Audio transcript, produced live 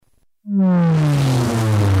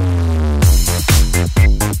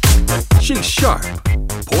She's sharp,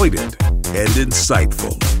 pointed, and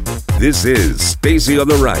insightful. This is Stacy on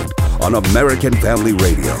the Right on American Family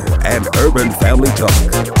Radio and Urban Family Talk.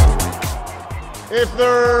 If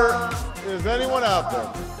there is anyone out there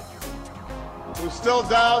who still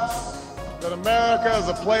doubts that America is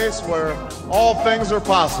a place where all things are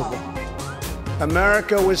possible,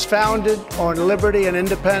 America was founded on liberty and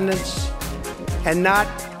independence and not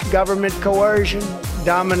government coercion,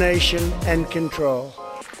 domination, and control.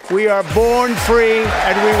 We are born free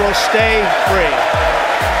and we will stay free.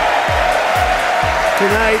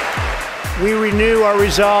 Tonight, we renew our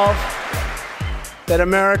resolve that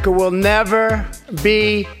America will never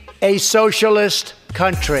be a socialist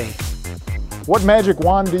country. what magic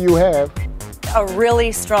wand do you have? A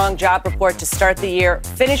really strong job report to start the year,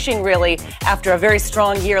 finishing really after a very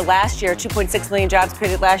strong year last year, 2.6 million jobs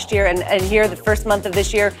created last year. And here, the first month of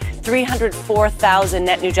this year, 304,000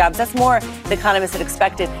 net new jobs. That's more the economists had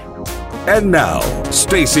expected. And now,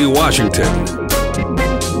 Stacy Washington.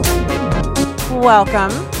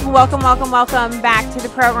 Welcome back to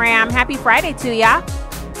the program. Happy Friday to ya.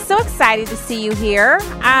 So excited to see you here.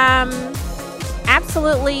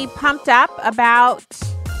 Absolutely pumped up about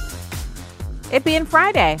it being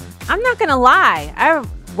Friday. I'm not going to lie. I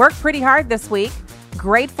worked pretty hard this week.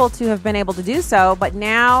 Grateful to have been able to do so. But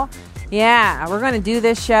now, we're going to do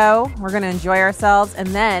this show. We're going to enjoy ourselves. And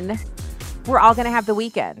then we're all going to have the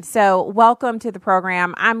weekend. So welcome to the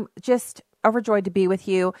program. I'm just overjoyed to be with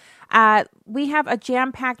you. We have a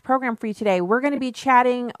jam-packed program for you today. We're going to be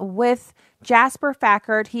chatting with Jasper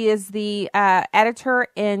Fackert. He is the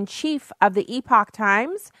editor-in-chief of the Epoch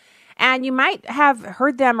Times. And you might have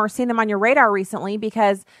heard them or seen them on your radar recently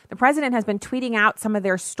because the president has been tweeting out some of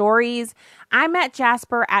their stories. I met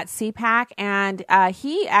Jasper at CPAC, and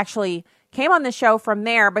he actually came on the show from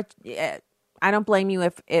there, but I don't blame you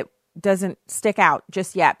if it doesn't stick out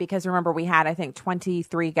just yet, because remember, we had, I think,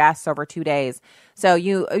 23 guests over 2 days. So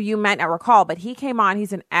you might not recall, but he came on.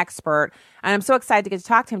 He's an expert, and I'm so excited to get to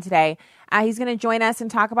talk to him today. He's going to join us and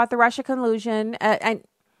talk about the Russia collusion. And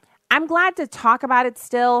I'm glad to talk about it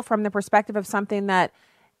still from the perspective of something that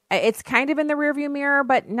it's kind of in the rearview mirror,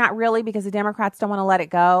 but not really, because the Democrats don't want to let it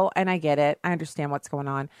go. And I get it. I understand what's going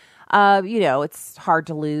on. It's hard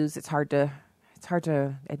to lose. It's hard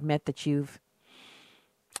to admit that you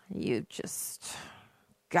just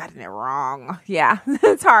gotten it wrong. Yeah,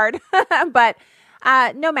 it's hard. But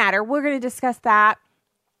no matter, we're going to discuss that.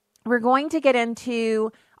 We're going to get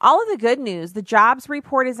into all of the good news. The jobs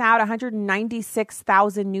report is out.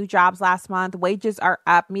 196,000 new jobs last month. Wages are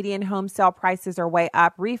up. Median home sale prices are way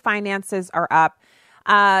up. Refinances are up.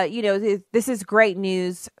 This is great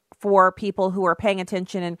news for people who are paying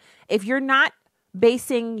attention. And if you're not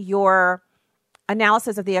basing your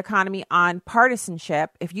analysis of the economy on partisanship,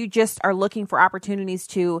 if you just are looking for opportunities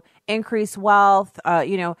to increase wealth,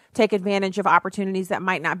 take advantage of opportunities that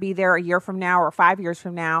might not be there a year from now or 5 years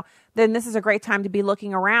from now, then this is a great time to be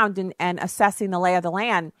looking around and assessing the lay of the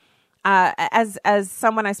land. As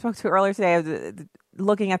someone I spoke to earlier today,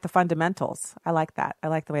 looking at the fundamentals. I like that. I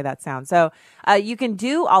like the way that sounds. So you can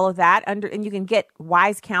do all of that and you can get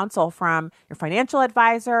wise counsel from your financial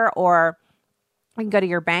advisor, or you can go to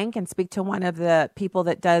your bank and speak to one of the people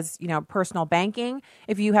that does, personal banking.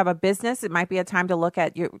 If you have a business, it might be a time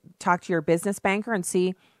to talk to your business banker and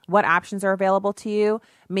see what options are available to you.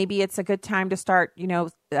 Maybe it's a good time to start,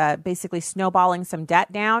 basically snowballing some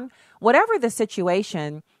debt down. Whatever the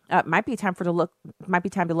situation, might be time to look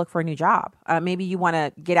for a new job. Maybe you want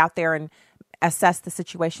to get out there and assess the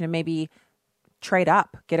situation and maybe trade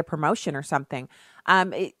up, get a promotion or something.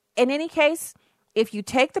 In any case, if you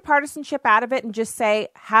take the partisanship out of it and just say,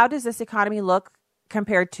 how does this economy look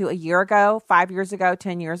compared to a year ago, 5 years ago,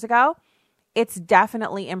 10 years ago? It's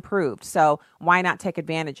definitely improved. So why not take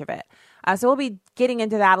advantage of it? So we'll be getting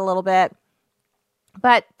into that a little bit.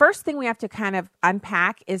 But first thing we have to kind of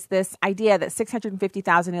unpack is this idea that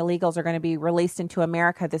 650,000 illegals are going to be released into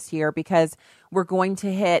America this year, because we're going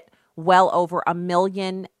to hit well over 1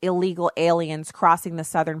 million illegal aliens crossing the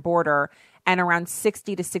southern border. And around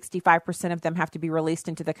 60 to 65% of them have to be released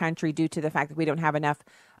into the country due to the fact that we don't have enough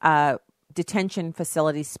detention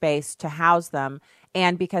facility space to house them.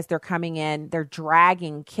 And because they're coming in, they're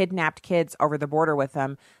dragging kidnapped kids over the border with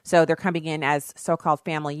them. So they're coming in as so-called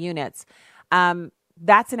family units.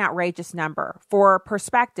 That's an outrageous number. For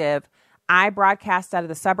perspective, I broadcast out of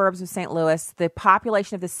the suburbs of St. Louis. The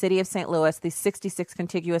population of the city of St. Louis, the 66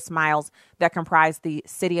 contiguous miles that comprise the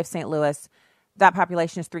city of St. Louis, that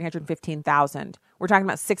population is 315,000. We're talking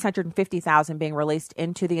about 650,000 being released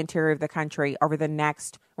into the interior of the country over the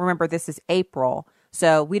next, remember, this is April.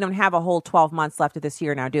 So we don't have a whole 12 months left of this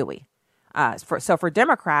year now, do we? So for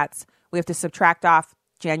Democrats, We have to subtract off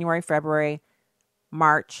January, February,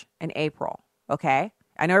 March, and April. Okay?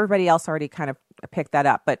 I know everybody else already kind of picked that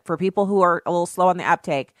up, but for people who are a little slow on the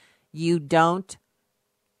uptake, you don't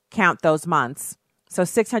count those months. So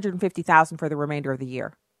 650,000 for the remainder of the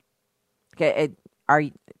year. Okay,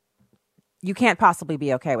 you can't possibly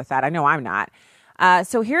be okay with that. I know I'm not.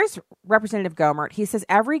 So here's Representative Gohmert. He says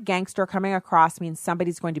every gangster coming across means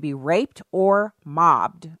somebody's going to be raped or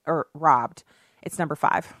mobbed or robbed. It's number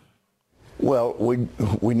 5. Well,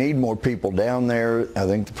 we need more people down there. I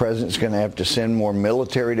think the president's going to have to send more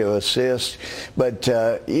military to assist. But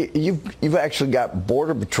you've actually got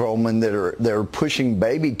border patrolmen that are pushing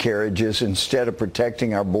baby carriages instead of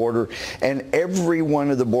protecting our border. And every one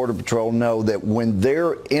of the border patrol know that when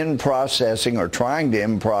they're in processing or trying to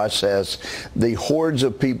in process the hordes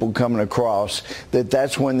of people coming across,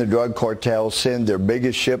 that's when the drug cartels send their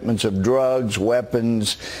biggest shipments of drugs,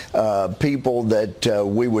 weapons, people that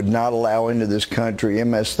we would not allow into this country,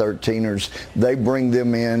 MS-13ers. They bring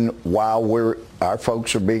them in while our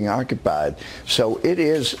folks are being occupied. So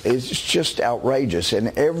it's just outrageous.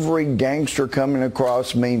 And every gangster coming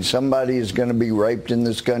across means somebody is going to be raped in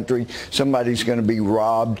this country, somebody's going to be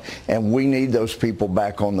robbed, and we need those people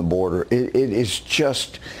back on the border. It is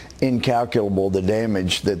just incalculable, the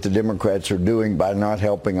damage that the Democrats are doing by not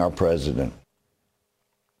helping our president.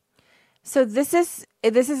 So this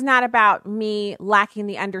is not about me lacking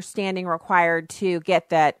the understanding required to get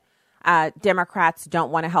that Democrats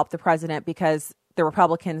don't want to help the president because the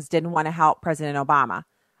Republicans didn't want to help President Obama.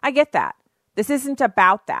 I get that. This isn't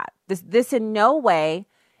about that. This in no way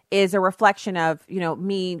is a reflection of,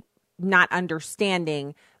 me not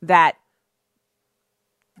understanding that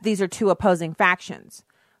these are two opposing factions.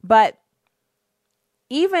 But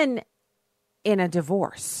even in a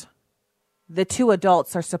divorce, the two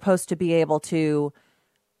adults are supposed to be able to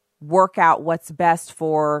work out what's best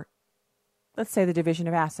for, let's say, the division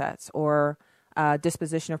of assets or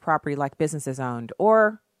disposition of property like businesses owned,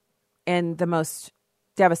 or in the most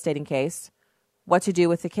devastating case, what to do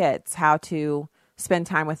with the kids, how to spend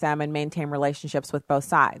time with them and maintain relationships with both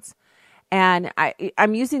sides. And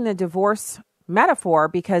I'm using the divorce metaphor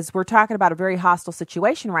because we're talking about a very hostile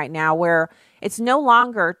situation right now where it's no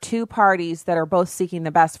longer two parties that are both seeking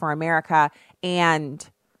the best for America and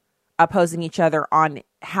opposing each other on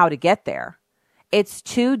how to get there. It's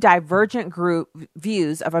two divergent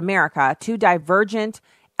views of America, two divergent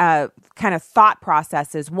kind of thought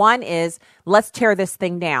processes. One is, let's tear this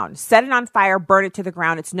thing down, set it on fire, burn it to the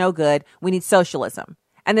ground. It's no good. We need socialism.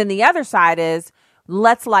 And then the other side is,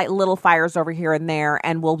 let's light little fires over here and there,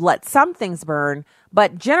 and we'll let some things burn.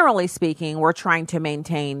 But generally speaking, we're trying to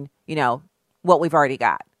maintain, what we've already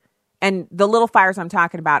got. And the little fires I'm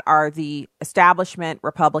talking about are the establishment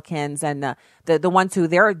Republicans and the ones who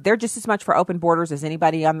they're just as much for open borders as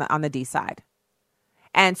anybody on the D side.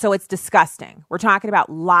 And so it's disgusting. We're talking about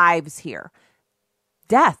lives here,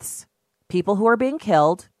 deaths, people who are being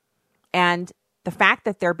killed, and the fact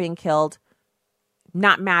that they're being killed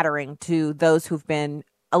not mattering to those who've been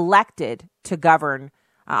elected to govern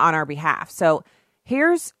on our behalf. So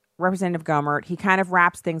here's Representative Gohmert. He kind of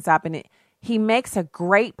wraps things up, and he makes a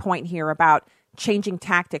great point here about changing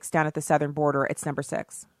tactics down at the southern border. It's number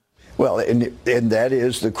 6. Well, and that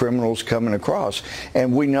is the criminals coming across.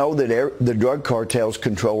 And we know that the drug cartels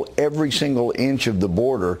control every single inch of the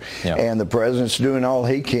border. Yeah. And the president's doing all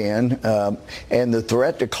he can. And the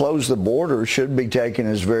threat to close the border should be taken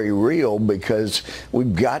as very real because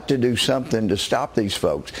we've got to do something to stop these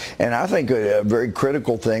folks. And I think a very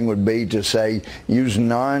critical thing would be to say use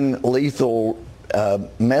non-lethal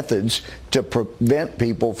methods to prevent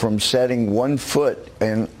people from setting one foot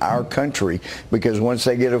in our country, because once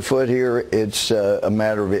they get a foot here, it's a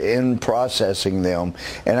matter of in processing them.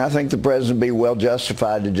 And I think the president would be well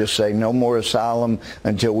justified to just say no more asylum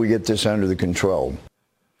until we get this under the control.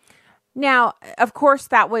 Now, of course,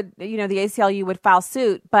 that would, the ACLU would file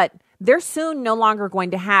suit, but they're soon no longer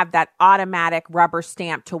going to have that automatic rubber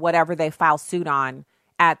stamp to whatever they file suit on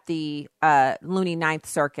at the Looney Ninth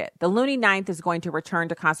Circuit. The Looney Ninth is going to return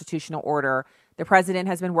to constitutional order. The president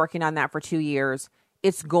has been working on that for 2 years.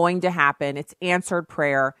 It's going to happen. It's answered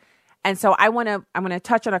prayer. And so I'm going to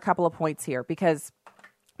touch on a couple of points here, because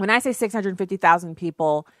when I say 650,000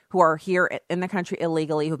 people who are here in the country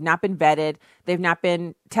illegally, who've not been vetted, they've not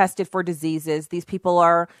been tested for diseases. These people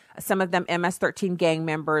are, some of them MS-13 gang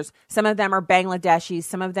members. Some of them are Bangladeshis.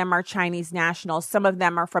 Some of them are Chinese nationals. Some of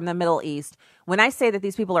them are from the Middle East. When I say that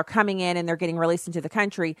these people are coming in and they're getting released into the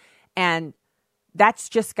country, and that's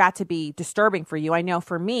just got to be disturbing for you. I know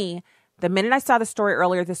for me, the minute I saw the story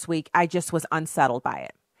earlier this week, I just was unsettled by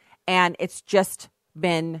it. And it's just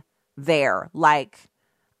been there. Like,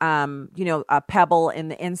 a pebble in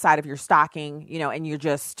the inside of your stocking, and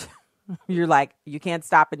you're like, you can't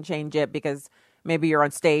stop and change it because maybe you're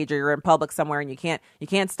on stage or you're in public somewhere and you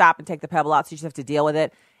can't stop and take the pebble out. So you just have to deal with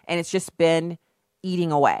it. And it's just been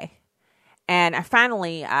eating away. And I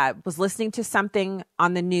finally was listening to something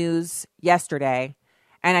on the news yesterday,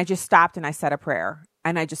 and I just stopped and I said a prayer.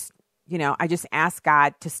 And I just asked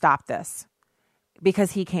God to stop this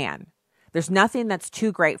because he can. There's nothing that's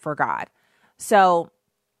too great for God. So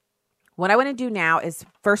what I want to do now is,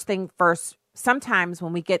 first thing first, sometimes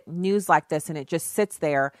when we get news like this and it just sits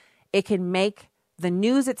there, it can make the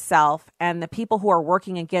news itself and the people who are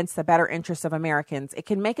working against the better interests of Americans, it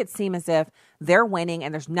can make it seem as if they're winning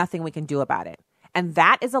and there's nothing we can do about it. And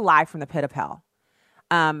that is a lie from the pit of hell.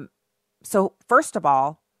 So first of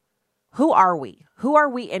all, who are we? Who are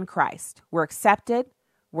we in Christ? We're accepted.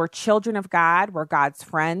 We're children of God. We're God's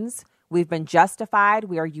friends. We've been justified.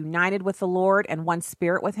 We are united with the Lord and one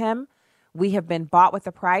spirit with him. We have been bought with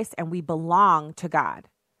a price and we belong to God.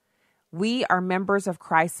 We are members of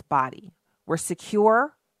Christ's body. We're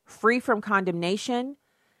secure, free from condemnation.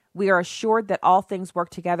 We are assured that all things work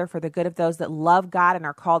together for the good of those that love God and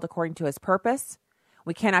are called according to his purpose.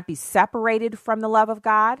 We cannot be separated from the love of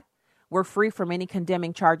God. We're free from any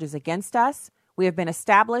condemning charges against us. We have been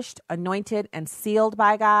established, anointed, and sealed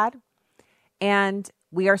by God. And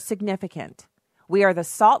we are significant. We are the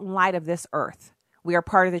salt and light of this earth. We are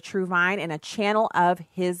part of the true vine and a channel of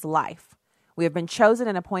his life. We have been chosen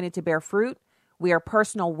and appointed to bear fruit. We are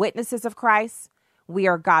personal witnesses of Christ. We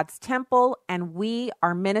are God's temple, and we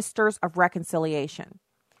are ministers of reconciliation.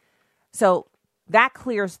 So that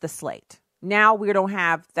clears the slate. Now we don't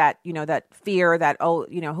have that, that fear that,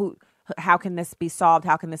 how can this be solved?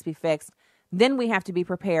 How can this be fixed? Then we have to be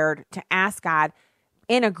prepared to ask God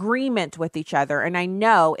in agreement with each other. And I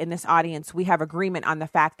know in this audience, we have agreement on the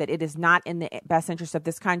fact that it is not in the best interest of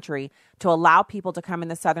this country to allow people to come in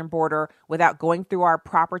the southern border without going through our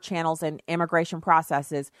proper channels and immigration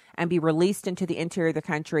processes and be released into the interior of the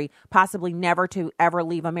country, possibly never to ever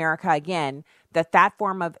leave America again. That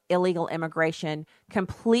form of illegal immigration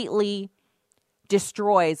completely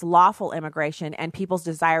destroys lawful immigration and people's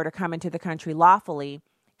desire to come into the country lawfully.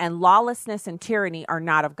 And lawlessness and tyranny are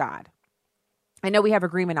not of God. I know we have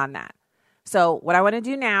agreement on that. So what I want to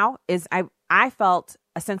do now is I felt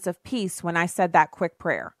a sense of peace when I said that quick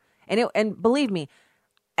prayer. And believe me,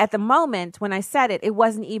 at the moment when I said it, it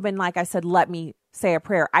wasn't even like I said, let me say a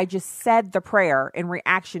prayer. I just said the prayer in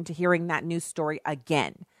reaction to hearing that news story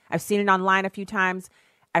again. I've seen it online a few times.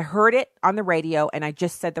 I heard it on the radio and I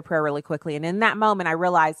just said the prayer really quickly. And in that moment, I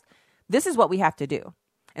realized this is what we have to do.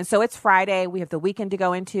 And so it's Friday. We have the weekend to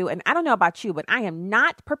go into. And I don't know about you, but I am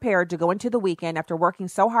not prepared to go into the weekend after working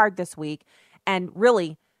so hard this week. And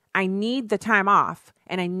really, I need the time off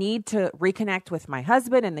and I need to reconnect with my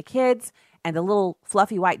husband and the kids and the little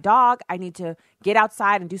fluffy white dog. I need to get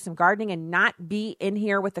outside and do some gardening and not be in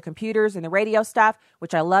here with the computers and the radio stuff,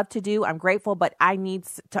 which I love to do. I'm grateful, but I need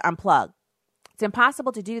to unplug. It's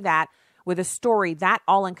impossible to do that with a story that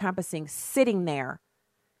all-encompassing sitting there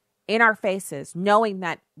in our faces, knowing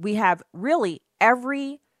that we have really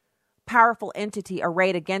every powerful entity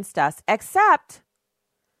arrayed against us, except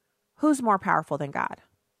who's more powerful than God.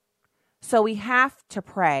 So we have to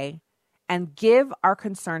pray and give our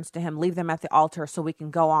concerns to him, leave them at the altar so we can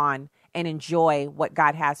go on and enjoy what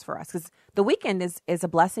God has for us. Because the weekend is a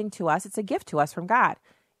blessing to us. It's a gift to us from God.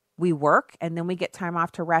 We work and then we get time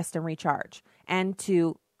off to rest and recharge and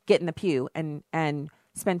to get in the pew and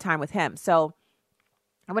spend time with him. So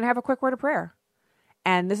I'm going to have a quick word of prayer.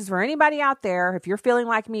 And this is for anybody out there. If you're feeling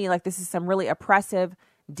like me, like this is some really oppressive,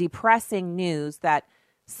 depressing news that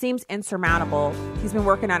seems insurmountable. He's been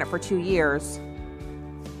working on it for 2 years.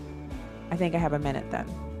 I think I have a minute then.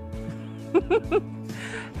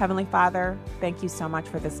 Heavenly Father, thank you so much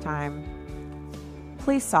for this time.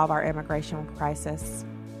 Please solve our immigration crisis.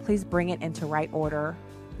 Please bring it into right order.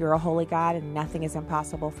 You're a holy God and nothing is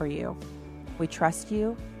impossible for you. We trust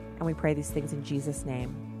you. And we pray these things in Jesus'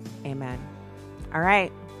 name. Amen. All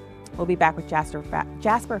right. We'll be back with Jasper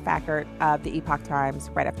Fackert of the Epoch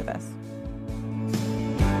Times right after this.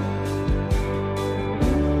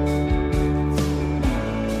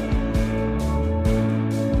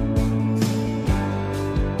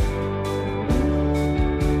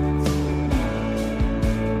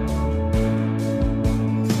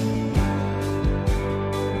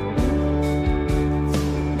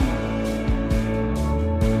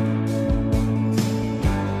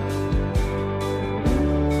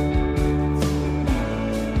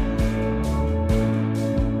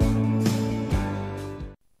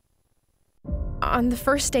 On the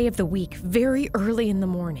first day of the week, very early in the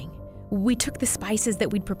morning, We took the spices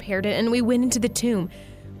that we'd prepared and we went into the tomb.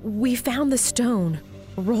 We found the stone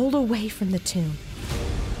rolled away from the tomb.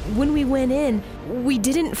 When we went in, we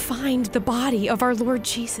didn't find the body of our Lord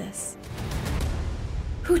Jesus.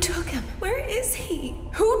 Who took him? Where is he?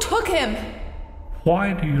 Who took him?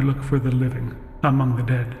 Why do you look for the living among the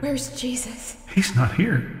dead? Where's Jesus? He's not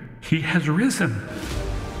here. He has risen.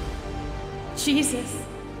 Jesus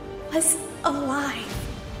was alive.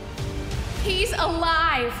 He's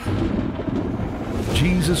alive.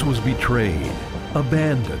 Jesus was betrayed,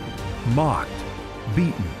 abandoned, mocked,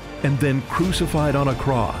 beaten, and then crucified on a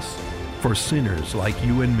cross for sinners like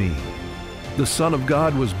you and me. The Son of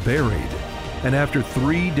God was buried, and after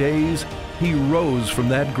 3 days, he rose from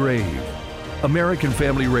that grave. American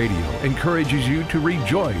Family Radio encourages you to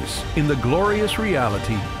rejoice in the glorious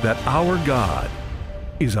reality that our God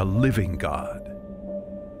is a living God.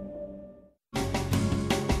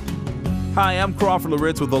 Hi, I'm Crawford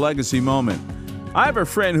Loritz with a Legacy Moment. I have a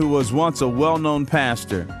friend who was once a well-known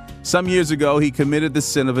pastor. Some years ago, he committed the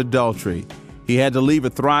sin of adultery. He had to leave a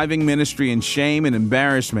thriving ministry in shame and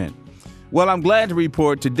embarrassment. Well, I'm glad to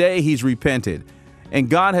report today he's repented, and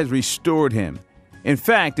God has restored him. In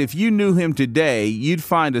fact, if you knew him today, you'd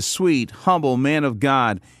find a sweet, humble man of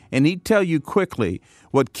God, and he'd tell you quickly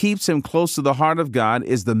what keeps him close to the heart of God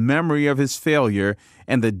is the memory of his failure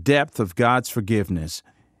and the depth of God's forgiveness.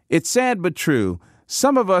 It's sad but true.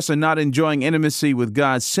 Some of us are not enjoying intimacy with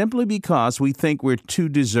God simply because we think we're too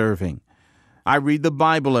deserving. I read the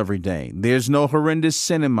Bible every day. There's no horrendous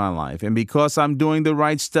sin in my life, and because I'm doing the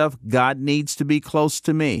right stuff, God needs to be close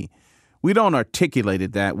to me. We don't articulate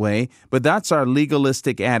it that way, but that's our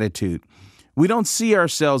legalistic attitude. We don't see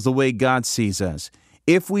ourselves the way God sees us.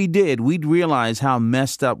 If we did, we'd realize how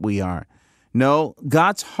messed up we are. No,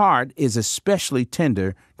 God's heart is especially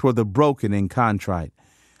tender toward the broken and contrite.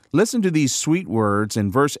 Listen to these sweet words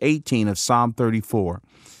in verse 18 of Psalm 34.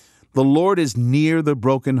 The Lord is near the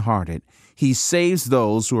brokenhearted. He saves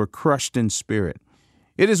those who are crushed in spirit.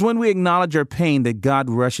 It is when we acknowledge our pain that God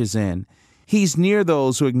rushes in. He's near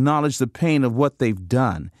those who acknowledge the pain of what they've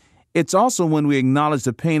done. It's also when we acknowledge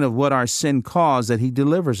the pain of what our sin caused that he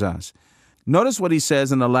delivers us. Notice what he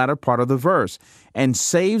says in the latter part of the verse, and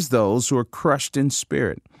saves those who are crushed in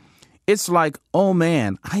spirit. It's like, oh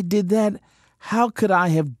man, I did that. How could I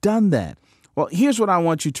have done that? Well, here's what I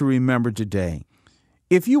want you to remember today.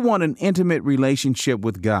 If you want an intimate relationship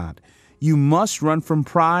with God, you must run from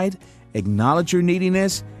pride, acknowledge your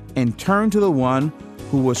neediness, and turn to the one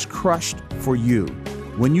who was crushed for you.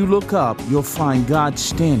 When you look up, you'll find God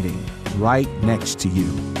standing right next to you.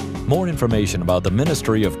 More information about the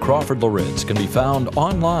ministry of Crawford Loritz can be found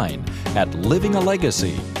online at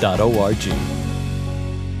livingalegacy.org.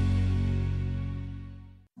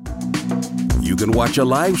 You can watch a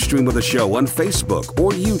live stream of the show on Facebook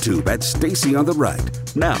or YouTube at Stacy on the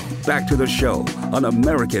Right. Now, back to the show on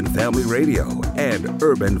American Family Radio and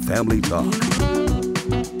Urban Family Talk.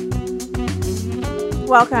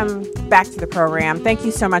 Welcome back to the program. Thank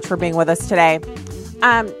you so much for being with us today.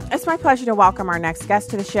 It's my pleasure to welcome our next guest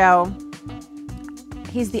to the show.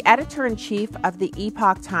 He's the editor-in-chief of the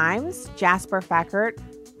Epoch Times, Jasper Fackert.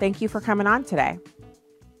 Thank you for coming on today.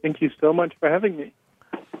 Thank you so much for having me.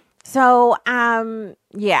 So,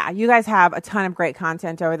 you guys have a ton of great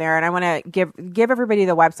content over there, and I want to give everybody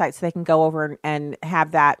the website so they can go over and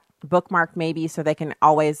have that bookmarked maybe so they can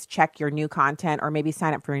always check your new content or maybe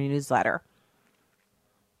sign up for your newsletter.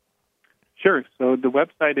 Sure. So the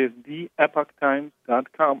website is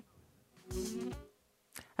theepochtimes.com.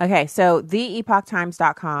 Okay, so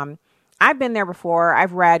theepochtimes.com. I've been there before.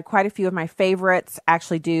 I've read quite a few of my favorites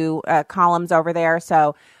actually do columns over there.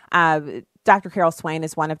 So Dr. Carol Swain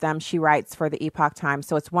is one of them. She writes for the Epoch Times.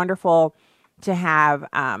 So it's wonderful to have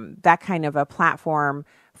that kind of a platform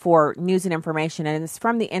for news and information. And it's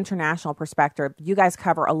from the international perspective. You guys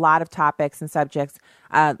cover a lot of topics and subjects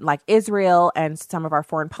like Israel and some of our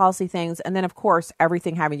foreign policy things. And then, of course,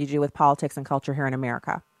 everything having to do with politics and culture here in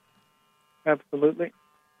America. Absolutely.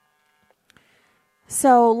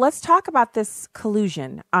 So let's talk about this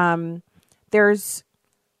collusion. First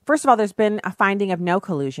of all, there's been a finding of no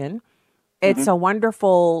collusion. It's a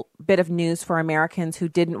wonderful bit of news for Americans who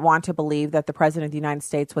didn't want to believe that the president of the United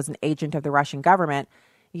States was an agent of the Russian government.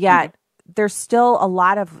 Yet there's still a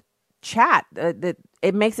lot of chat that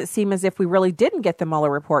it makes it seem as if we really didn't get the Mueller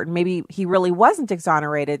report and maybe he really wasn't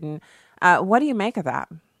exonerated. And what do you make of that?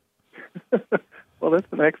 Well,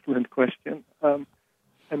 that's an excellent question.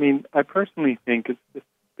 I personally think it's just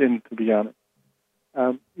been, to be honest,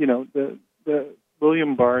 the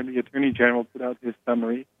William Barr, the Attorney General, put out his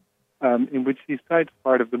summary in which he cites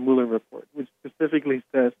part of the Mueller report, which specifically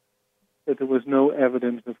says that there was no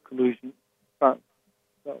evidence of collusion found.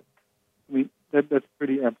 So, I mean, that's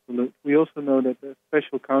pretty absolute. We also know that the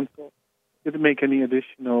special counsel didn't make any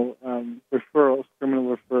additional referrals,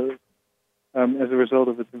 criminal referrals, as a result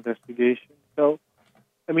of its investigation. So,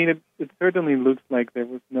 I mean, it certainly looks like there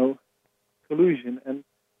was no collusion. And,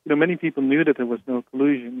 many people knew that there was no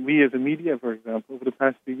collusion. We as a media, for example, over the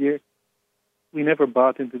past few years, we never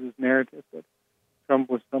bought into this narrative that Trump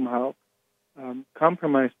was somehow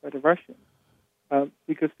compromised by the Russians,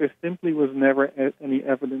 because there simply was never any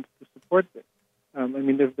evidence to support this. I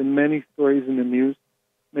mean, there have been many stories in the news.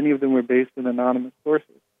 Many of them were based on anonymous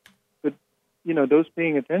sources. But, those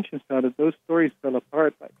paying attention saw that those stories fell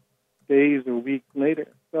apart like days or weeks later.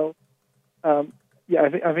 So,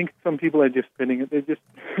 I think some people are just spinning it. They just,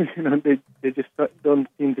 they just don't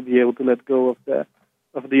seem to be able to let go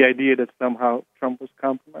of the idea that somehow Trump was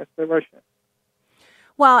compromised by Russia.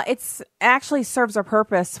 Well, it's actually serves a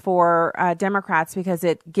purpose for Democrats because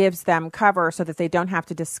it gives them cover so that they don't have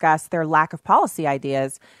to discuss their lack of policy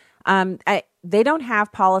ideas. They don't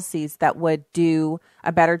have policies that would do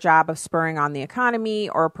a better job of spurring on the economy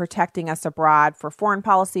or protecting us abroad for foreign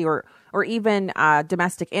policy or even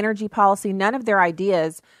domestic energy policy. None of their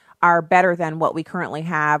ideas are better than what we currently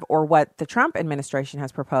have or what the Trump administration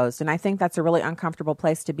has proposed. And I think that's a really uncomfortable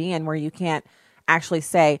place to be in, where you can't actually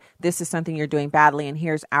say, this is something you're doing badly and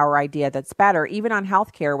here's our idea that's better. Even on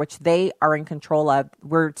healthcare, which they are in control of,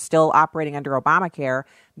 we're still operating under Obamacare.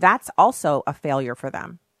 That's also a failure for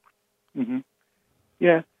them. Mm-hmm.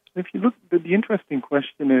 Yeah. If you look, the interesting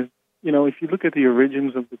question is, if you look at the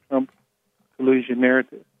origins of the Trump collusion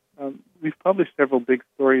narrative, we've published several big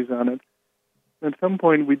stories on it. At some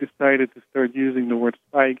point, we decided to start using the word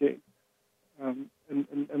Spygate. And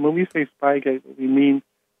when we say Spygate, what we mean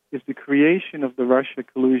is the creation of the Russia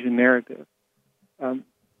collusion narrative, and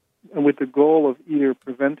with the goal of either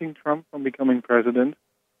preventing Trump from becoming president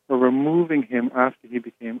or removing him after he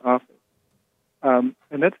became office. And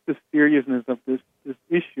that's the seriousness of this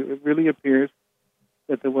issue. It really appears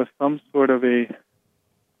that there was some sort of you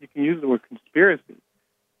can use the word conspiracy,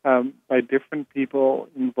 by different people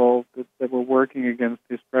involved that were working against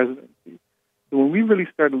his presidency. So when we really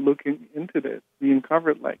started looking into this, we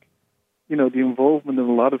uncovered the involvement of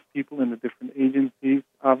a lot of people in the different agencies.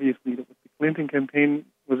 Obviously, the Clinton campaign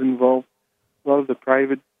was involved. A lot of the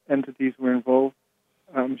private entities were involved.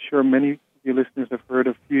 I'm sure many of your listeners have heard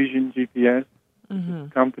of Fusion GPS, a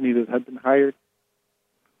company that had been hired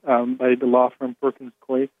by the law firm Perkins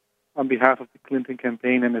Coie on behalf of the Clinton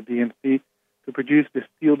campaign and the DNC to produce the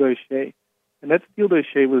Steele dossier. And that Steele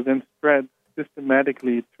dossier was then spread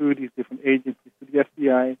systematically through these different agencies, to the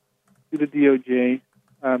FBI, to the DOJ,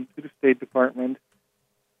 to the State Department,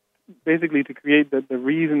 basically to create the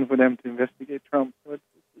reason for them to investigate Trump. So it's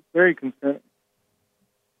very concerning.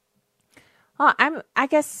 Well, I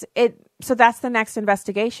guess so that's the next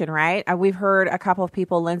investigation, right? We've heard a couple of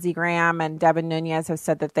people, Lindsey Graham and Devin Nunes, have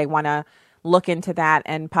said that they want to look into that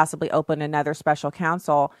and possibly open another special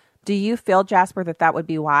counsel. Do you feel, Jasper, that would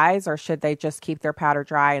be wise, or should they just keep their powder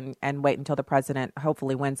dry and wait until the president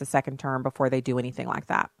hopefully wins a second term before they do anything like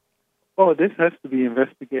that? Well, this has to be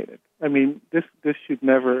investigated. I mean, this should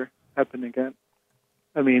never happen again.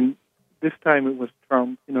 I mean, this time it was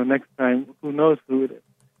Trump. Next time, who knows who it is.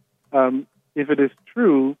 If it is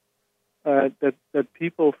true that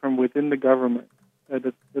people from within the government,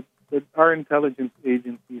 that our intelligence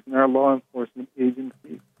agencies and our law enforcement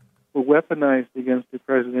agencies were weaponized against the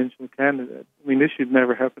presidential candidate, I mean, this should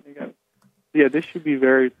never happen again. Yeah, this should be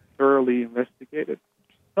very thoroughly investigated.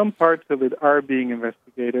 Some parts of it are being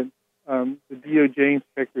investigated. The DOJ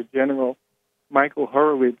Inspector General, Michael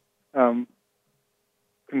Horowitz,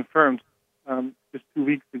 confirmed just 2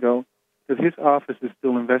 weeks ago that his office is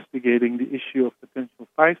still investigating the issue of potential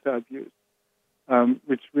FISA abuse,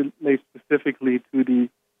 which relates specifically to the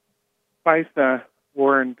FISA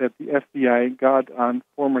warrant that the FBI got on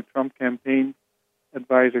former Trump campaign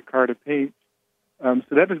advisor Carter Page. So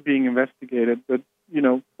that is being investigated. But,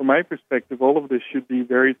 from my perspective, all of this should be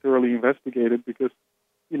very thoroughly investigated because,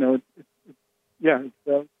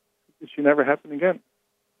 it should never happen again.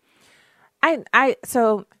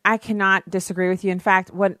 So I cannot disagree with you. In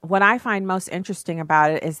fact, what I find most interesting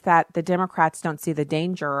about it is that the Democrats don't see the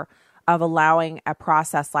danger of allowing a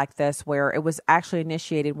process like this, where it was actually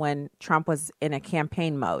initiated when Trump was in a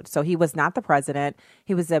campaign mode. So he was not the president.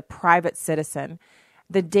 He was a private citizen.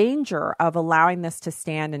 The danger of allowing this to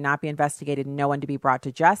stand and not be investigated and no one to be brought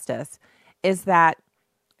to justice is that,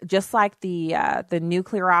 just like the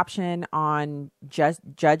nuclear option on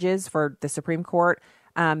judges for the Supreme Court,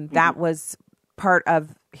 that was part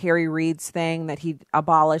of Harry Reid's thing that he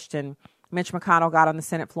abolished, and Mitch McConnell got on the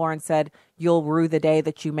Senate floor and said, you'll rue the day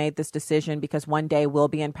that you made this decision because one day we'll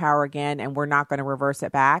be in power again and we're not going to reverse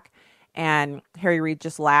it back. And Harry Reid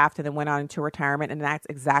just laughed and then went on into retirement, and that's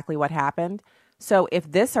exactly what happened. So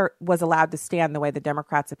if this was allowed to stand the way the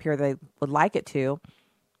Democrats appear they would like it to,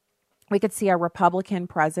 we could see a Republican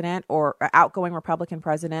president or an outgoing Republican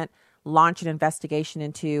president launch an investigation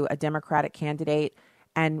into a Democratic candidate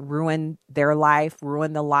and ruin their life,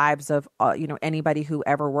 ruin the lives of anybody who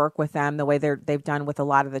ever worked with them, the way they've done with a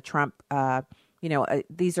lot of the Trump.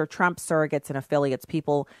 These are Trump surrogates and affiliates,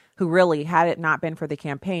 people who really, had it not been for the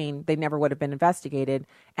campaign, they never would have been investigated,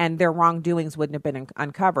 and their wrongdoings wouldn't have been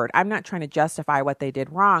uncovered. I'm not trying to justify what they did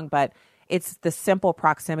wrong, but it's the simple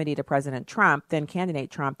proximity to President Trump, then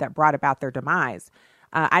candidate Trump, that brought about their demise.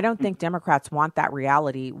 I don't think Democrats want that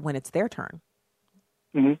reality when it's their turn.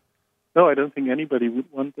 Mm-hmm. No, I don't think anybody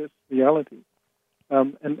would want this reality.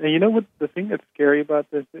 And you know what the thing that's scary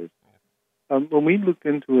about this is? When we looked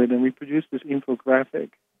into it and we produced this infographic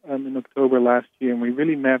in October last year, and we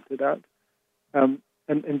really mapped it out, and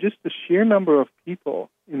just the sheer number of people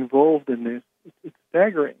involved in this, it's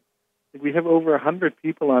staggering. Like, we have over 100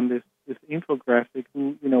 people on this infographic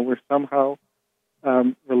who were somehow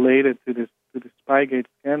related to the Spygate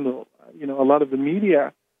scandal. A lot of the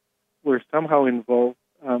media were somehow involved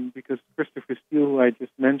because Christopher Steele, who I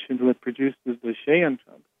just mentioned, who had produced this dossier on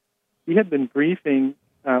Trump, he had been briefing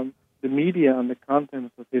the media on the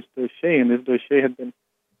contents of his dossier, and this dossier had been,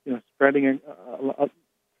 spreading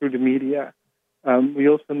through the media. We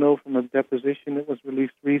also know from a deposition that was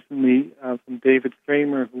released recently from David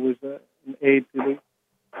Kramer, who was an aide to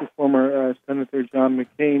former Senator John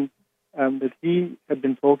McCain, that he had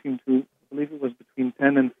been talking to, I believe it was between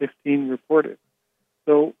 10 and 15 reporters.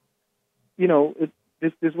 So,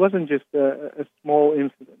 this wasn't just a small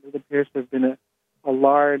incident. It appears to have been a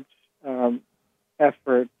large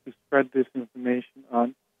effort to spread this information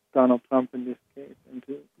on Donald Trump in this case and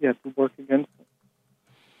to work against him.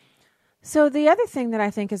 So the other thing that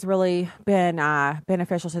I think has really been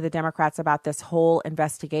beneficial to the Democrats about this whole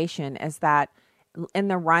investigation is that in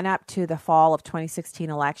the run-up to the fall of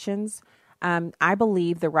 2016 elections, I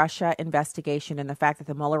believe the Russia investigation and the fact that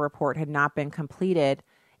the Mueller report had not been completed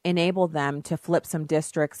enabled them to flip some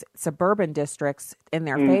districts, suburban districts, in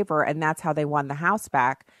their favor, and that's how they won the House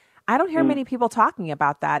back. I don't hear many people talking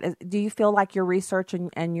about that. Do you feel like your research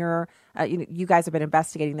and your, you guys have been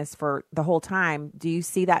investigating this for the whole time. Do you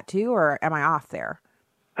see that too, or am I off there?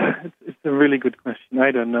 It's a really good question.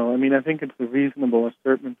 I don't know. I mean, I think it's a reasonable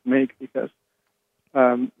assertion to make because,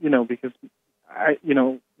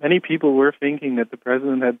 many people were thinking that the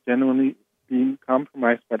president had genuinely been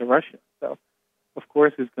compromised by the Russians. So, of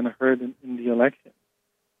course, it's going to hurt in the election.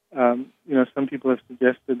 Some people have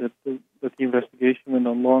suggested that the investigation went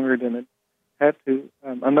on longer than it had to.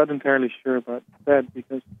 I'm not entirely sure about that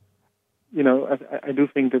because, I do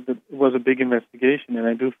think that it was a big investigation, and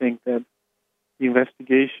I do think that the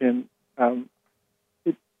investigation,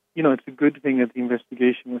 it's a good thing that the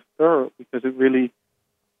investigation was thorough because it really,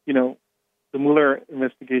 the Mueller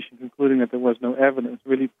investigation concluding that there was no evidence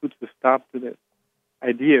really puts a stop to this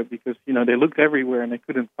idea because, they looked everywhere and they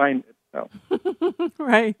couldn't find it. So.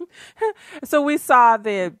 Right. So we saw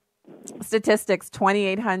the statistics,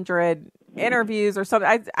 2,800 interviews or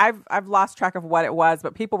something. I've lost track of what it was,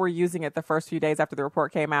 but people were using it the first few days after the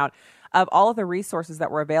report came out of all of the resources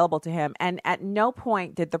that were available to him. And at no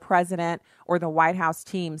point did the president or the White House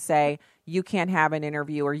team say, you can't have an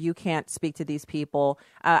interview or you can't speak to these people.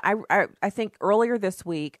 I think earlier this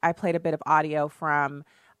week, I played a bit of audio from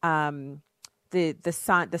the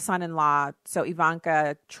son-in-law, so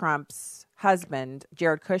Ivanka Trump's husband,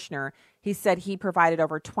 Jared Kushner. He said he provided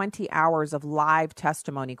over 20 hours of live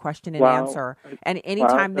testimony, question and answer. And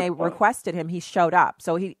anytime they requested him, he showed up.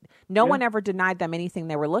 So no one ever denied them anything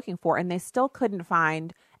they were looking for, and they still couldn't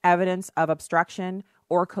find evidence of obstruction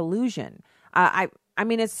or collusion. I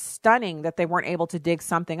mean, it's stunning that they weren't able to dig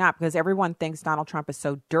something up because everyone thinks Donald Trump is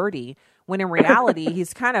so dirty, when in reality,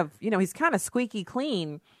 he's kind of squeaky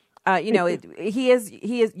clean. He is,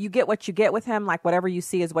 you get what you get with him. Like whatever you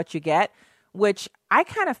see is what you get, which I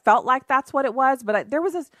kind of felt like that's what it was. But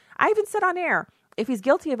I even said on air, if he's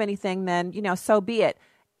guilty of anything, then, so be it,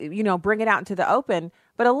 bring it out into the open.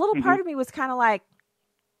 But a little part of me was kind of like,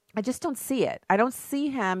 I just don't see it. I don't see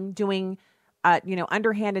him doing,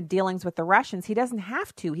 underhanded dealings with the Russians. He doesn't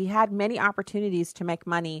have to. He had many opportunities to make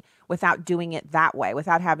money without doing it that way,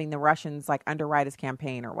 without having the Russians like underwrite his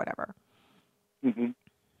campaign or whatever. Mm-hmm.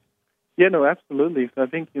 Yeah, no, absolutely. So I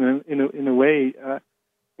think, in a way,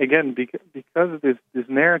 again, because this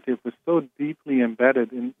narrative was so deeply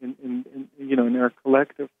embedded in our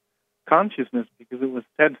collective consciousness because it was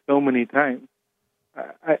said so many times.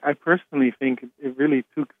 I personally think it really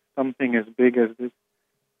took something as big as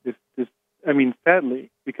this. I mean, sadly,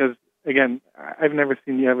 because again, I've never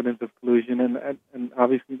seen the evidence of collusion, and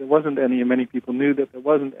obviously there wasn't any, and many people knew that there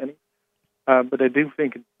wasn't any. But I do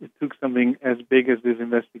think it took something as big as this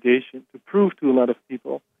investigation to prove to a lot of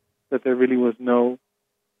people that there really was no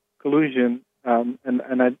collusion,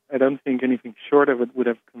 and I don't think anything short of it would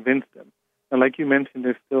have convinced them. And like you mentioned,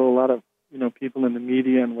 there's still a lot of people in the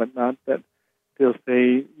media and whatnot that they'll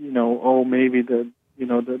say, oh, maybe the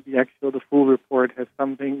full report has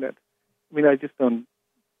something that. I mean, I just don't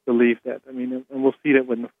believe that. I mean, and we'll see that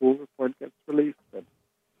when the full report gets released. But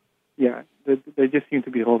yeah, they just seem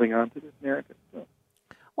to be holding on to this narrative. So.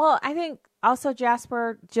 Well, I think also,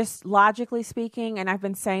 Jasper, just logically speaking, and I've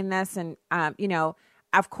been saying this, and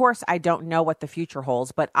of course, I don't know what the future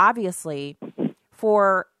holds, but obviously,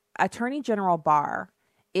 for Attorney General Barr,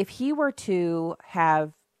 if he were to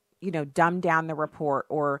have, dumbed down the report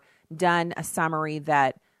or done a summary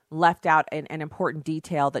that left out an important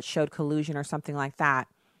detail that showed collusion or something like that,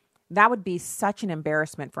 that would be such an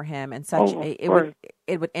embarrassment for him, and such it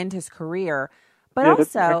would end his career. But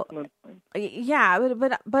also,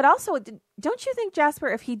 but also, don't you think, Jasper,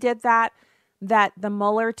 if he did that the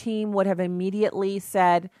Mueller team would have immediately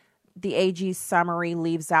said the AG's summary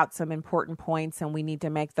leaves out some important points and we need to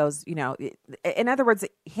make those, in other words,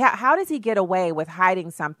 how does he get away with hiding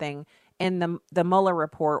something in the Mueller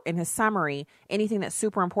report, in his summary, anything that's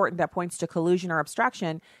super important that points to collusion or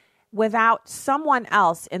obstruction, without someone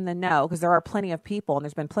else in the know, because there are plenty of people and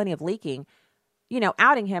there's been plenty of leaking,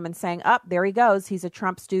 outing him and saying, there he goes, he's a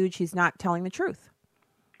Trump stooge, he's not telling the truth.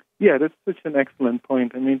 Yeah, that's such an excellent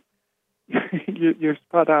point. I mean, you're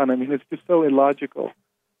spot on. I mean, it's just so illogical.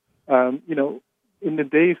 In the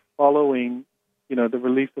days following, the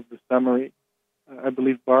release of the summary, I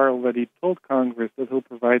believe Barr already told Congress that he'll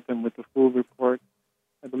provide them with the full report.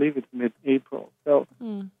 I believe it's mid-April. So,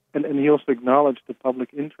 and he also acknowledged the public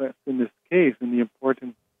interest in this case and the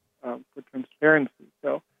importance for transparency.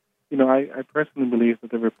 So, I personally believe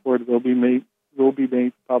that the report will be made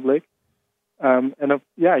public.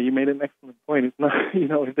 You made an excellent point. It's not,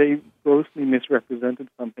 if they grossly misrepresented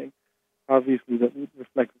something, obviously that would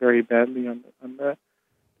reflect very badly on the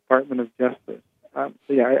Department of Justice. I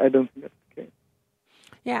don't think that's the case.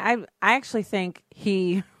 Yeah, I actually think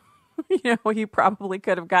he, he probably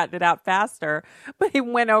could have gotten it out faster, but he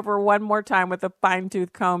went over one more time with a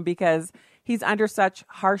fine-tooth comb because he's under such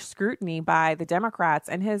harsh scrutiny by the Democrats,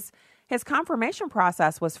 and his confirmation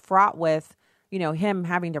process was fraught with, him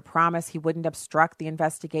having to promise he wouldn't obstruct the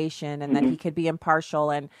investigation and that he could be impartial.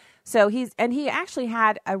 And so he actually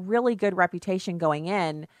had a really good reputation going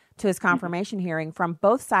in to his confirmation hearing from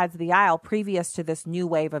both sides of the aisle previous to this new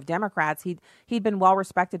wave of Democrats. He'd been well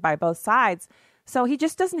respected by both sides. So he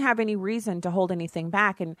just doesn't have any reason to hold anything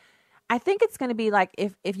back. And I think it's going to be like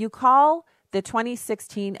if you call the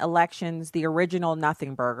 2016 elections the original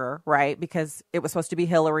nothing burger, right? Because it was supposed to be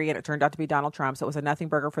Hillary and it turned out to be Donald Trump. So it was a nothing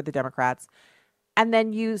burger for the Democrats. And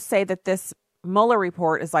then you say that this Mueller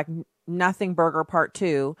report is like nothing burger part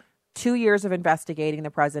 2 years of investigating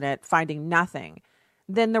the president, finding nothing.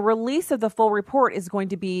 Then the release of the full report is going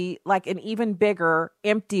to be like an even bigger,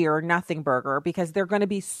 emptier nothing burger because they're going to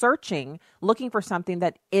be searching, looking for something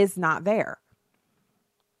that is not there.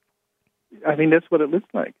 I think that's what it looks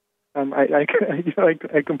like. I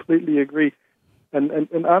completely agree.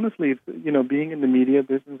 And honestly, being in the media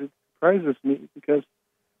business, it surprises me because,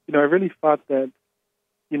 I really thought that,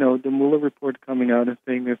 the Mueller report coming out and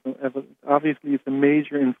saying there's no evidence, obviously it's a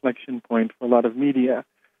major inflection point for a lot of media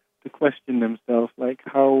to question themselves, like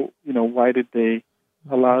how, why did they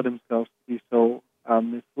allow themselves to be so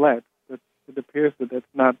misled? But it appears that that's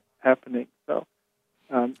not happening. So,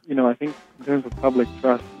 I think in terms of public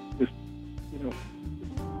trust, just,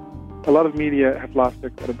 a lot of media have lost their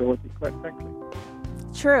credibility, quite frankly.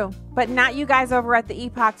 True, but not you guys over at the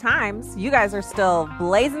Epoch Times. You guys are still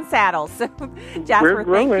blazing saddles. So, Jasper, we're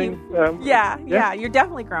growing. Thank you. Yeah, you're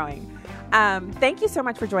definitely growing. Thank you so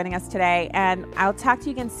much for joining us today, and I'll talk to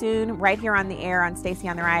you again soon, right here on the air on Stacey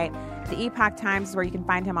on the Right. The Epoch Times is where you can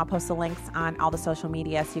find him. I'll post the links on all the social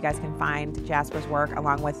media so you guys can find Jasper's work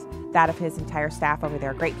along with that of his entire staff over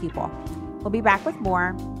there. Great people. We'll be back with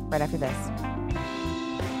more right after this.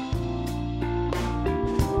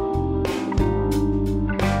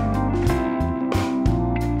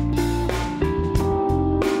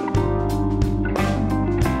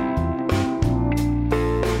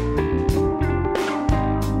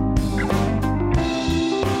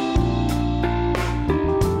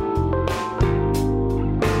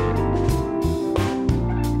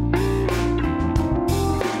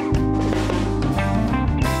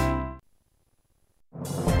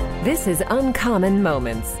 This is Uncommon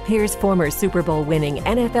Moments. Here's former Super Bowl winning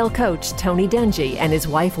NFL coach Tony Dungy and his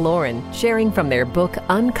wife Lauren sharing from their book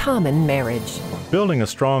Uncommon Marriage. Building a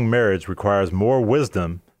strong marriage requires more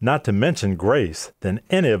wisdom, not to mention grace, than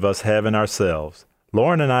any of us have in ourselves.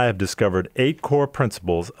 Lauren and I have discovered 8 core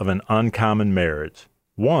principles of an uncommon marriage.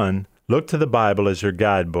 1. Look to the Bible as your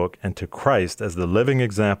guidebook and to Christ as the living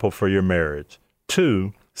example for your marriage.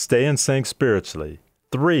 2. Stay in sync spiritually.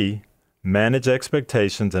 3. Manage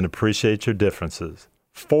expectations and appreciate your differences.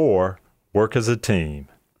 4. Work as a team.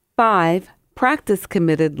 5. Practice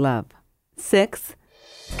committed love. 6.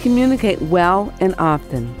 Communicate well and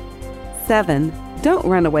often. 7. Don't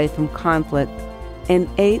run away from conflict. And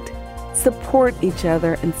 8. Support each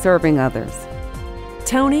other in serving others.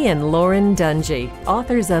 Tony and Lauren Dungy,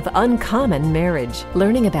 authors of Uncommon Marriage,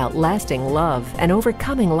 learning about lasting love and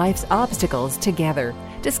overcoming life's obstacles together.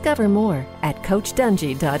 Discover more at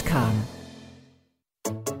CoachDungy.com.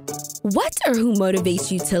 What or who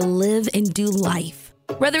motivates you to live and do life?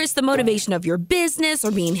 Whether it's the motivation of your business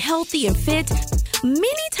or being healthy and fit,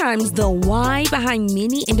 many times the why behind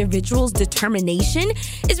many individuals' determination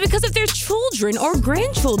is because of their children or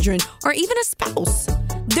grandchildren or even a spouse.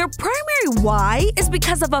 Their primary why is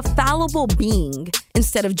because of a fallible being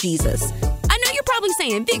instead of Jesus. I know you're probably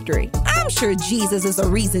saying victory. I'm sure Jesus is a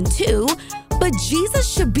reason too, but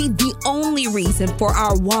Jesus should be the only reason for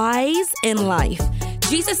our whys in life.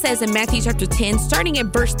 Jesus says in Matthew chapter 10, starting at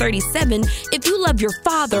verse 37, if you love your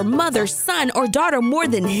father, mother, son, or daughter more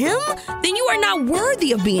than him, then you are not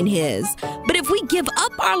worthy of being his. But if we give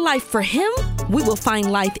up our life for him, we will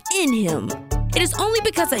find life in him. It is only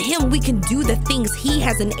because of him we can do the things he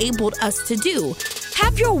has enabled us to do.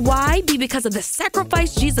 Have your why be because of the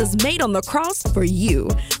sacrifice Jesus made on the cross for you.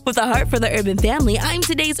 With a heart for the urban family, I'm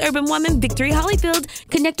today's urban woman, Victory Hollyfield.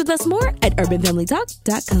 Connect with us more at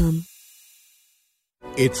urbanfamilytalk.com.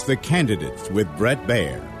 It's The Candidates with Brett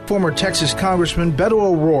Baer. Former Texas Congressman Beto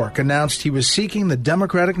O'Rourke announced he was seeking the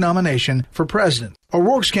Democratic nomination for president.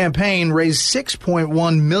 O'Rourke's campaign raised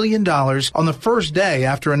 $6.1 million on the first day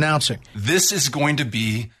after announcing. This is going to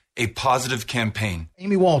be a positive campaign.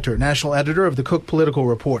 Amy Walter, national editor of the Cook Political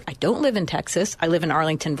Report. I don't live in Texas. I live in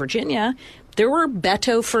Arlington, Virginia. There were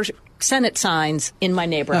Beto for Senate signs in my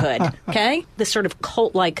neighborhood, okay? This sort of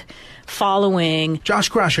cult-like following. Josh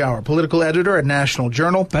Kraushaar, political editor at National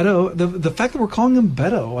Journal. Beto, the fact that we're calling him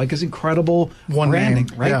Beto, is incredible branding,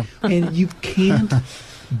 right? Yeah. And you can't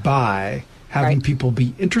buy having people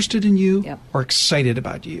be interested in you or excited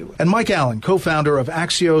about you. And Mike Allen, co-founder of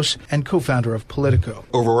Axios and co-founder of Politico.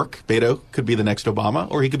 O'Rourke, Beto, could be the next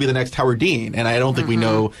Obama, or he could be the next Howard Dean. And I don't think we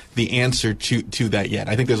know the answer to that yet.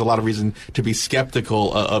 I think there's a lot of reason to be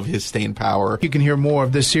skeptical of his staying power. You can hear more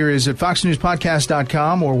of this series at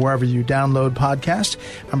foxnewspodcast.com or wherever you download podcasts.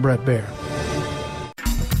 I'm Brett Baer.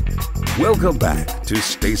 Welcome back to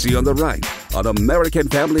Stacey on the Right on American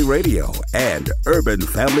Family Radio and Urban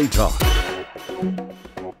Family Talk.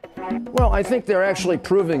 Well, I think they're actually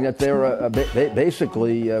proving that they're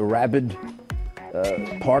basically rabid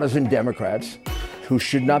partisan Democrats who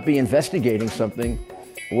should not be investigating something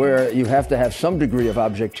where you have to have some degree of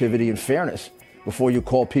objectivity and fairness before you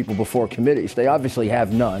call people before committees. They obviously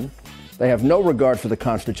have none. They have no regard for the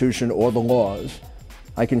Constitution or the laws.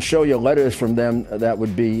 I can show you letters from them that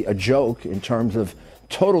would be a joke in terms of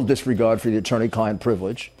total disregard for the attorney-client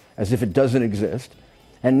privilege, as if it doesn't exist.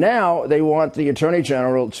 And now they want the Attorney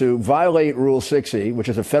General to violate Rule 6E, which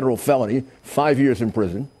is a federal felony, 5 years in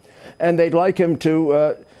prison. And they'd like him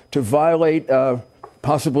to violate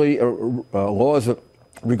possibly laws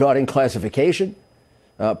regarding classification,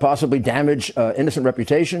 possibly damage innocent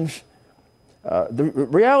reputations. The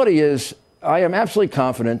reality is, I am absolutely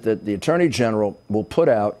confident that the Attorney General will put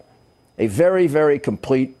out a very, very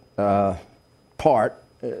complete part,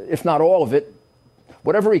 if not all of it,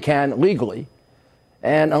 whatever he can legally.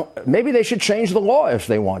 And maybe they should change the law if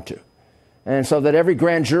they want to. And so that every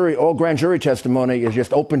grand jury, all grand jury testimony is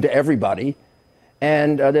just open to everybody.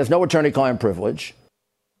 And there's no attorney-client privilege.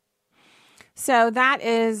 So that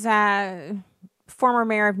is former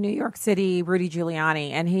mayor of New York City, Rudy Giuliani.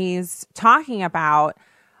 And he's talking about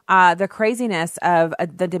the craziness of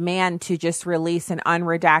the demand to just release an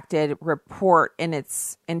unredacted report in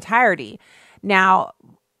its entirety. Now,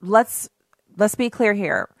 let's be clear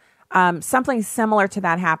here. Something similar to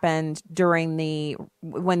that happened during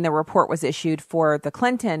when the report was issued for the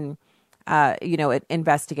Clinton,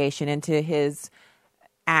 investigation into his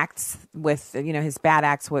acts with, his bad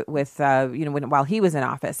acts while he was in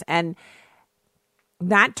office. And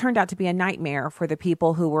that turned out to be a nightmare for the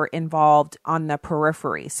people who were involved on the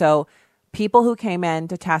periphery. So people who came in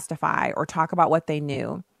to testify or talk about what they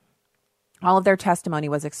knew All of their testimony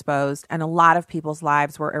was exposed, and a lot of people's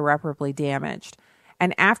lives were irreparably damaged.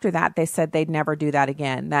 And after that, they said they'd never do that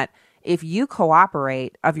again, that if you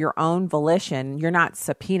cooperate of your own volition, you're not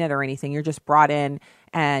subpoenaed or anything, you're just brought in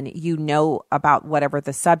and you know about whatever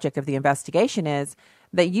the subject of the investigation is,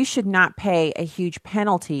 that you should not pay a huge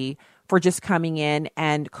penalty for just coming in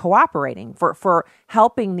and cooperating, for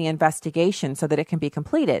helping the investigation so that it can be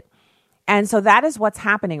completed. And so that is what's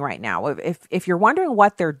happening right now. If you're wondering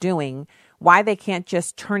what they're doing, why they can't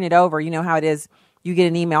just turn it over, you know how it is, you get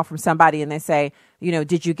an email from somebody and they say,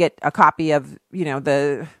 did you get a copy of,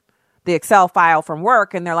 the Excel file from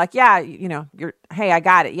work? And they're like, yeah, hey, I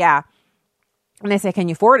got it. Yeah. And they say, can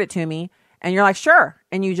you forward it to me? And you're like, sure.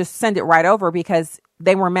 And you just send it right over because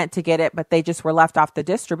they were meant to get it, but they just were left off the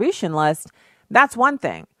distribution list. That's one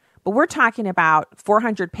thing. But we're talking about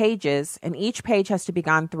 400 pages, and each page has to be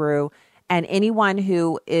gone through, and anyone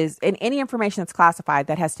who is in any information that's classified,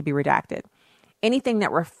 that has to be redacted. Anything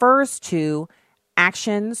that refers to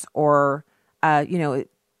actions or,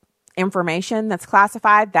 information that's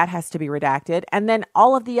classified, that has to be redacted. And then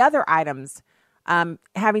all of the other items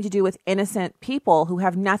having to do with innocent people who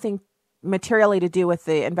have nothing materially to do with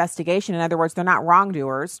the investigation. In other words, they're not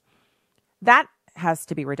wrongdoers. That has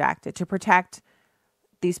to be redacted to protect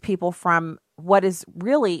these people from what is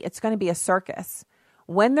really, it's going to be a circus.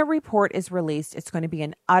 When the report is released, it's going to be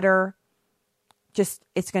an utter,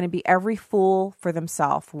 it's going to be every fool for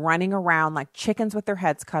themselves running around like chickens with their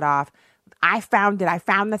heads cut off. I found it. I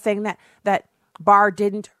found the thing that Barr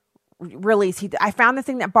didn't release. I found the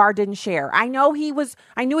thing that Barr didn't share. I knew he was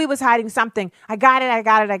hiding something. I got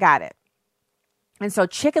it. And so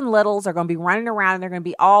Chicken Littles are going to be running around, and they're going to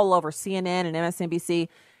be all over CNN and MSNBC.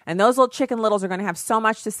 And those little Chicken Littles are going to have so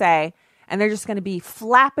much to say, and they're just going to be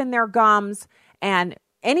flapping their gums. And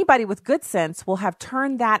anybody with good sense will have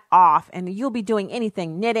turned that off, and you'll be doing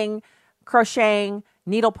anything: knitting, crocheting,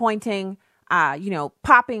 needle pointing,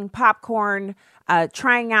 popping popcorn,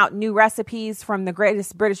 trying out new recipes from the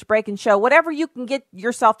Greatest British Baking Show, whatever you can get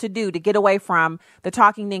yourself to do to get away from the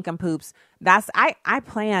talking nincompoops. I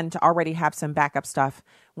plan to already have some backup stuff,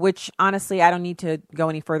 which honestly, I don't need to go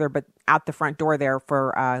any further, but out the front door there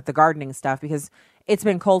for the gardening stuff, because it's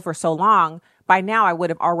been cold for so long. By now I would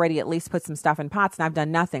have already at least put some stuff in pots, and I've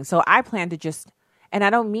done nothing. So I plan to and I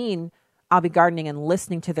don't mean I'll be gardening and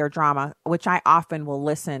listening to their drama, which I often will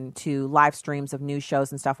listen to live streams of news shows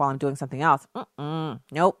and stuff while I'm doing something else.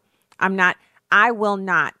 Nope. I'm not. I will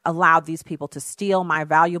not allow these people to steal my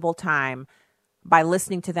valuable time by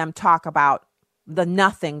listening to them talk about the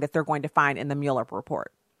nothing that they're going to find in the Mueller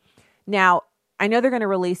report. Now, I know they're going to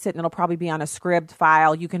release it, and it'll probably be on a Scribd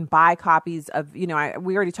file. You can buy copies of, we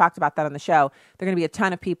already talked about that on the show. There are going to be a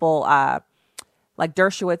ton of people, like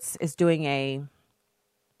Dershowitz is doing a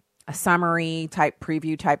summary type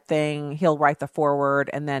preview type thing. He'll write the foreword,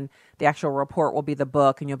 and then the actual report will be the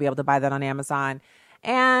book, and you'll be able to buy that on Amazon.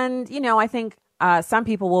 And, I think some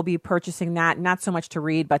people will be purchasing that, not so much to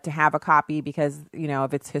read, but to have a copy because,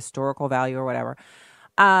 of its historical value or whatever.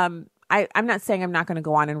 I'm not saying I'm not going to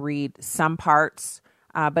go on and read some parts,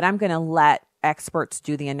 but I'm going to let experts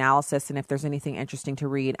do the analysis. And if there's anything interesting to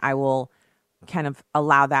read, I will kind of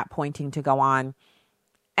allow that pointing to go on.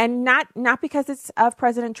 And not because it's of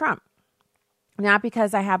President Trump, not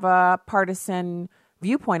because I have a partisan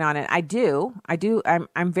viewpoint on it. I do.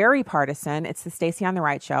 I'm very partisan. It's the Stacey on the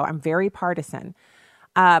Right show. I'm very partisan.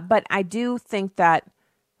 But I do think that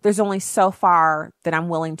there's only so far that I'm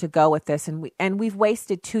willing to go with this. And we've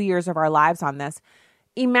wasted 2 years of our lives on this.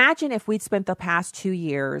 Imagine if we'd spent the past 2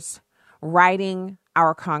 years writing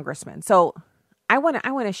our congressmen. So I want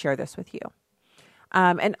to share this with you.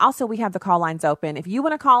 And also we have the call lines open. If you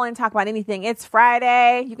want to call in, talk about anything, it's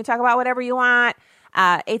Friday. You can talk about whatever you want.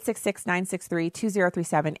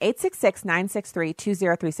 866-963-2037,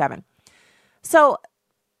 866-963-2037. So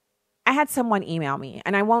I had someone email me,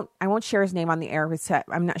 and I won't share his name on the air.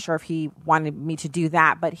 I'm not sure if he wanted me to do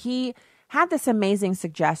that, but he had this amazing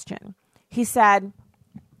suggestion. He said,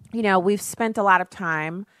 we've spent a lot of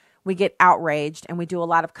time, we get outraged, and we do a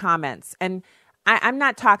lot of comments. And I'm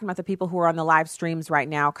not talking about the people who are on the live streams right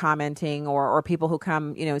now commenting, or people who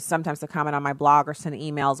come, sometimes to comment on my blog or send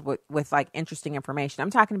emails with like interesting information. I'm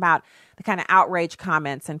talking about the kind of outrage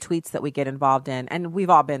comments and tweets that we get involved in. And we've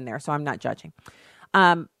all been there, so I'm not judging.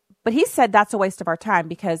 But he said that's a waste of our time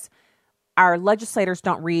because our legislators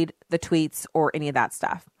don't read the tweets or any of that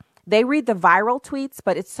stuff. They read the viral tweets,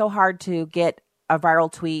 but it's so hard to get a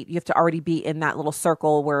viral tweet. You have to already be in that little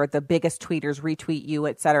circle where the biggest tweeters retweet you,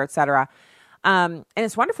 et cetera, et cetera. And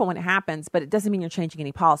it's wonderful when it happens, but it doesn't mean you're changing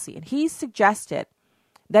any policy. And he suggested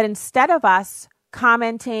that instead of us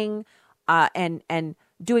commenting and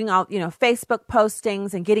doing all, Facebook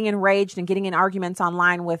postings and getting enraged and getting in arguments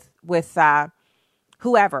online with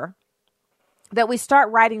whoever, that we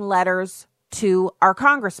start writing letters to our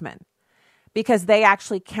congressmen, because they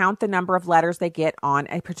actually count the number of letters they get on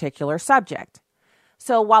a particular subject.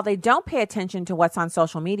 So while they don't pay attention to what's on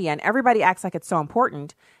social media and everybody acts like it's so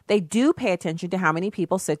important, they do pay attention to how many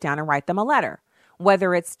people sit down and write them a letter,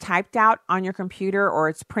 whether it's typed out on your computer or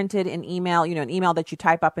it's printed in email, an email that you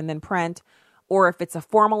type up and then print, or if it's a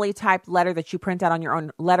formally typed letter that you print out on your own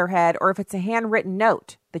letterhead, or if it's a handwritten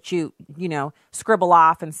note that you scribble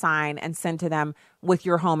off and sign and send to them with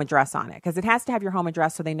your home address on it, because it has to have your home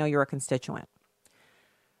address so they know you're a constituent.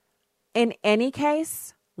 In any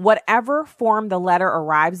case, whatever form the letter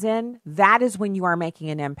arrives in, that is when you are making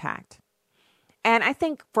an impact. And I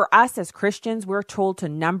think for us as Christians, we're told to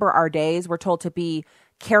number our days. We're told to be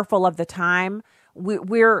careful of the time.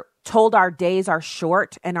 We're told our days are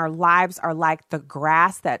short and our lives are like the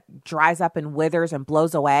grass that dries up and withers and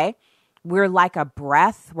blows away. We're like a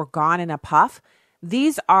breath. We're gone in a puff.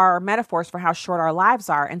 These are metaphors for how short our lives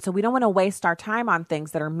are. And so we don't want to waste our time on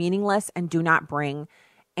things that are meaningless and do not bring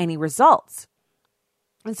any results.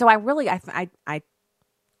 And so I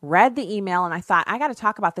read the email and I thought, I got to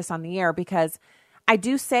talk about this on the air, because I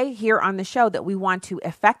do say here on the show that we want to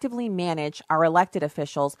effectively manage our elected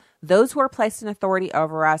officials, those who are placed in authority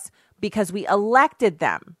over us, because we elected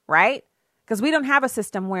them, right? Because we don't have a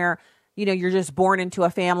system where, you're just born into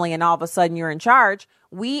a family and all of a sudden you're in charge.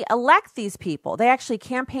 We elect these people. They actually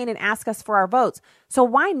campaign and ask us for our votes. So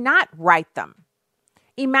why not write them?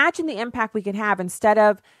 Imagine the impact we could have instead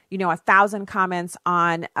of, 1,000 comments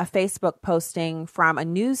on a Facebook posting from a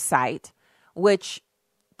news site, which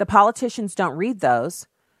the politicians don't read those.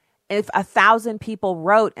 If 1,000 people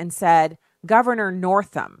wrote and said, Governor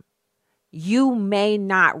Northam, you may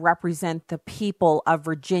not represent the people of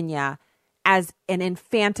Virginia as an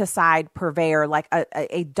infanticide purveyor, like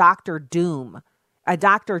a Dr. Doom, a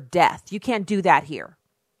Dr. Death. You can't do that here.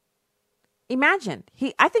 Imagine.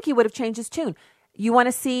 I think he would have changed his tune. You want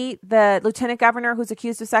to see the lieutenant governor who's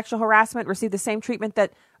accused of sexual harassment receive the same treatment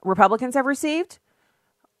that Republicans have received?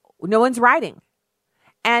 No one's writing.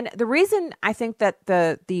 And the reason I think that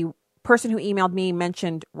the person who emailed me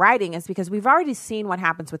mentioned writing is because we've already seen what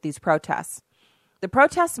happens with these protests. The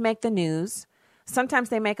protests make the news. Sometimes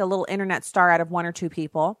they make a little internet star out of one or two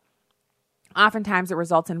people. Oftentimes it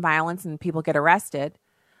results in violence and people get arrested.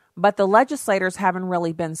 But the legislators haven't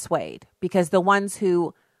really been swayed, because the ones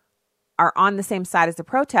who are on the same side as the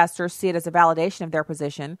protesters see it as a validation of their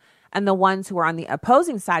position. And the ones who are on the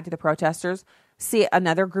opposing side to the protesters see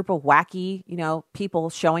another group of wacky, people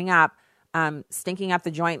showing up, stinking up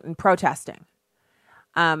the joint and protesting.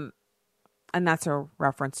 And that's a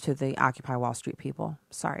reference to the Occupy Wall Street people.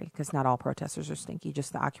 Sorry, because not all protesters are stinky,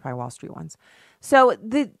 just the Occupy Wall Street ones. So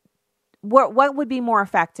what would be more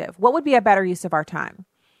effective? What would be a better use of our time?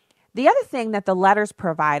 The other thing that the letters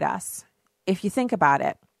provide us, if you think about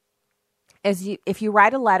it, is if you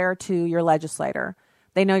write a letter to your legislator,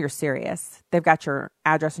 they know you're serious. They've got your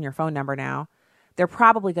address and your phone number now. They're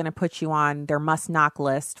probably going to put you on their must-knock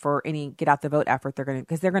list for any get-out-the-vote effort.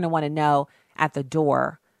 Because they're going to want to know at the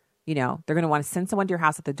door. They're going to want to send someone to your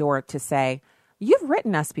house at the door to say, you've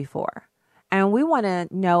written us before, and we want to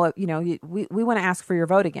know, we want to ask for your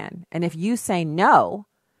vote again. And if you say no,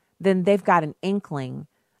 then they've got an inkling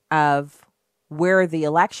of where the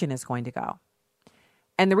election is going to go.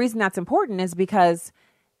 And the reason that's important is because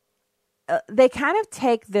they kind of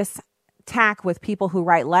take this tack with people who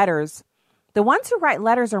write letters. The ones who write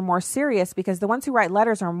letters are more serious, because the ones who write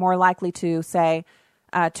letters are more likely to say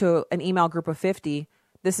to an email group of 50,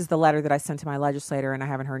 this is the letter that I sent to my legislator and I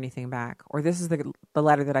haven't heard anything back. Or this is the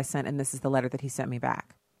letter that I sent and this is the letter that he sent me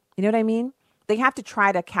back. You know what I mean? They have to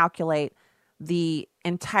try to calculate the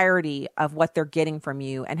entirety of what they're getting from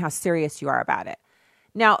you and how serious you are about it.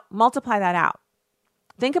 Now, multiply that out.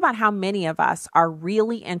 Think about how many of us are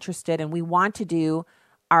really interested and we want to do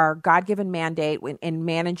our God-given mandate in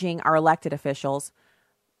managing our elected officials,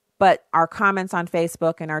 but our comments on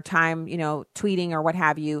Facebook and our time, tweeting or what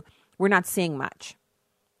have you, we're not seeing much.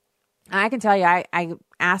 I can tell you, I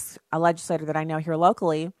asked a legislator that I know here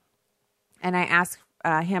locally, and I asked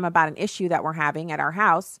him about an issue that we're having at our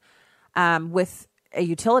house with a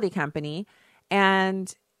utility company,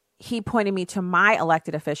 and he pointed me to my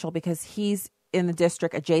elected official because he's in the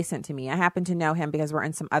district adjacent to me. I happen to know him because we're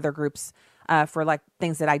in some other groups for like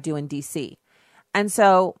things that I do in DC. And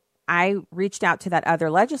so I reached out to that other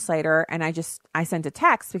legislator, and I sent a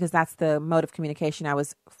text because that's the mode of communication it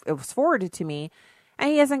was forwarded to me. And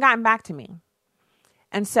he hasn't gotten back to me.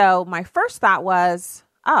 And so my first thought was,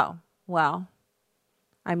 oh, well,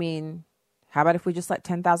 I mean, How about if we just let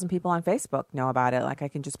 10,000 people on Facebook know about it? Like I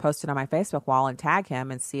can just post it on my Facebook wall and tag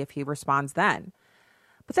him and see if he responds then.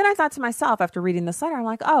 But then I thought to myself after reading this letter, I'm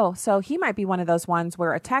like, oh, so he might be one of those ones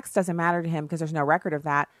where a text doesn't matter to him because there's no record of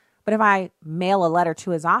that. But if I mail a letter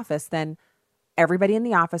to his office, then everybody in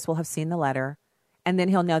the office will have seen the letter. And then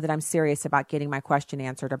he'll know that I'm serious about getting my question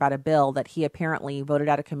answered about a bill that he apparently voted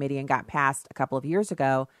out of committee and got passed a couple of years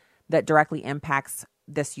ago that directly impacts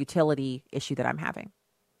this utility issue that I'm having.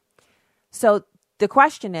 So the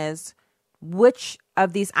question is, which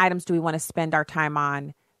of these items do we want to spend our time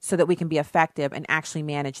on so that we can be effective and actually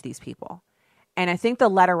manage these people? And I think the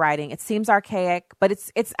letter writing, it seems archaic, but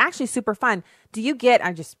it's actually super fun. Do you get,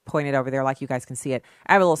 I just pointed over there like you guys can see it.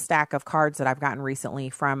 I have a little stack of cards that I've gotten recently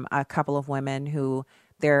from a couple of women who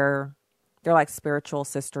they're like spiritual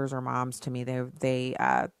sisters or moms to me.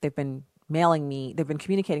 They've been mailing me, they've been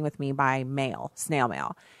communicating with me by mail, snail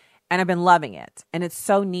mail. And I've been loving it. And it's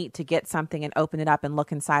so neat to get something and open it up and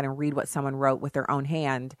look inside and read what someone wrote with their own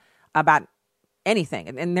hand about anything.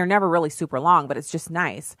 And they're never really super long, but it's just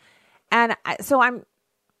nice. And so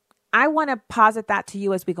I want to posit that to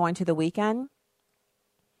you as we go into the weekend.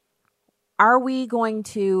 Are we going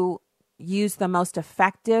to use the most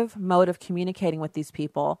effective mode of communicating with these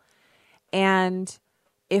people? And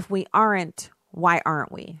if we aren't, why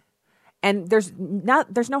aren't we? And there's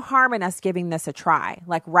no harm in us giving this a try,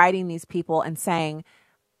 like writing these people and saying,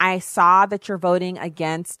 I saw that you're voting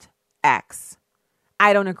against X.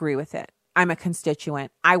 I don't agree with it. I'm a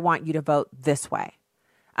constituent. I want you to vote this way.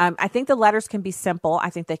 I think the letters can be simple. I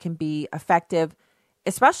think they can be effective,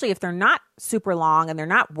 especially if they're not super long and they're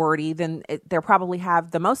not wordy, then they'll probably have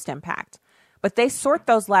the most impact. But they sort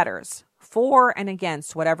those letters for and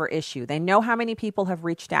against whatever issue. They know how many people have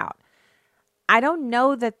reached out. I don't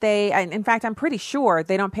know that in fact, I'm pretty sure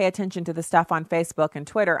they don't pay attention to the stuff on Facebook and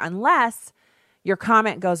Twitter unless your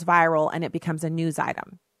comment goes viral and it becomes a news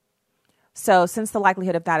item. So since the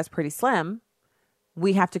likelihood of that is pretty slim,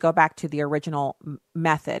 we have to go back to the original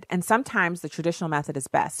method. And sometimes the traditional method is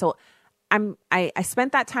best. So I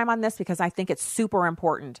spent that time on this because I think it's super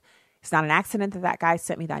important. It's not an accident that guy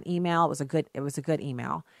sent me that email. It was a good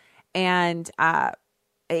email. And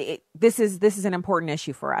this is an important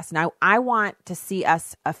issue for us. Now, I want to see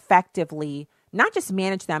us effectively not just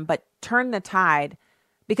manage them, but turn the tide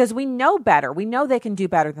because we know better. We know they can do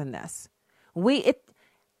better than this.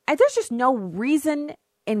 There's just no reason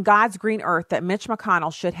in God's green earth that Mitch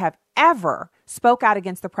McConnell should have ever spoke out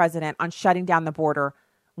against the president on shutting down the border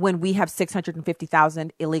when we have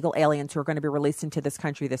 650,000 illegal aliens who are going to be released into this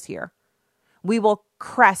country this year. We will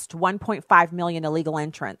crest 1.5 million illegal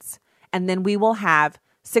entrants, and then we will have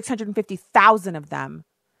 650,000 of them,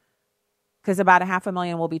 because about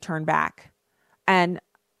 500,000 will be turned back. And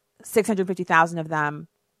 650,000 of them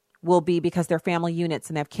will be because they're family units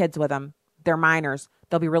and they have kids with them. They're minors.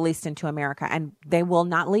 They'll be released into America and they will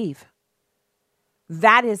not leave.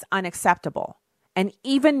 That is unacceptable. And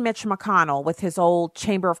even Mitch McConnell with his old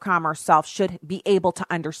Chamber of Commerce self should be able to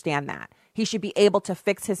understand that. He should be able to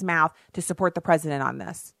fix his mouth to support the president on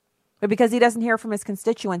this. But because he doesn't hear from his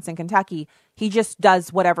constituents in Kentucky, he just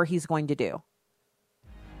does whatever he's going to do.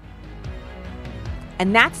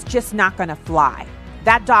 And that's just not going to fly.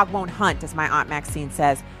 That dog won't hunt, as my Aunt Maxine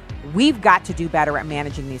says. We've got to do better at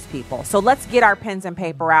managing these people. So let's get our pens and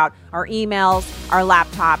paper out, our emails, our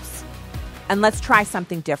laptops, and let's try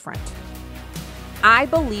something different. I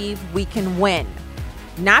believe we can win,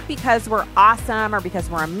 not because we're awesome or because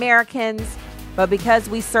we're Americans, but because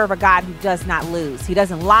we serve a God who does not lose. He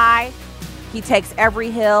doesn't lie. He takes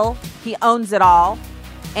every hill. He owns it all.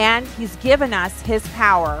 And he's given us his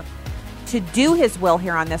power to do his will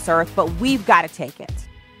here on this earth, but we've got to take it.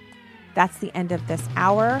 That's the end of this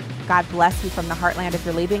hour. God bless you from the heartland if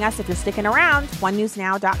you're leaving us. If you're sticking around,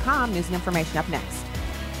 onenewsnow.com, news and information up next.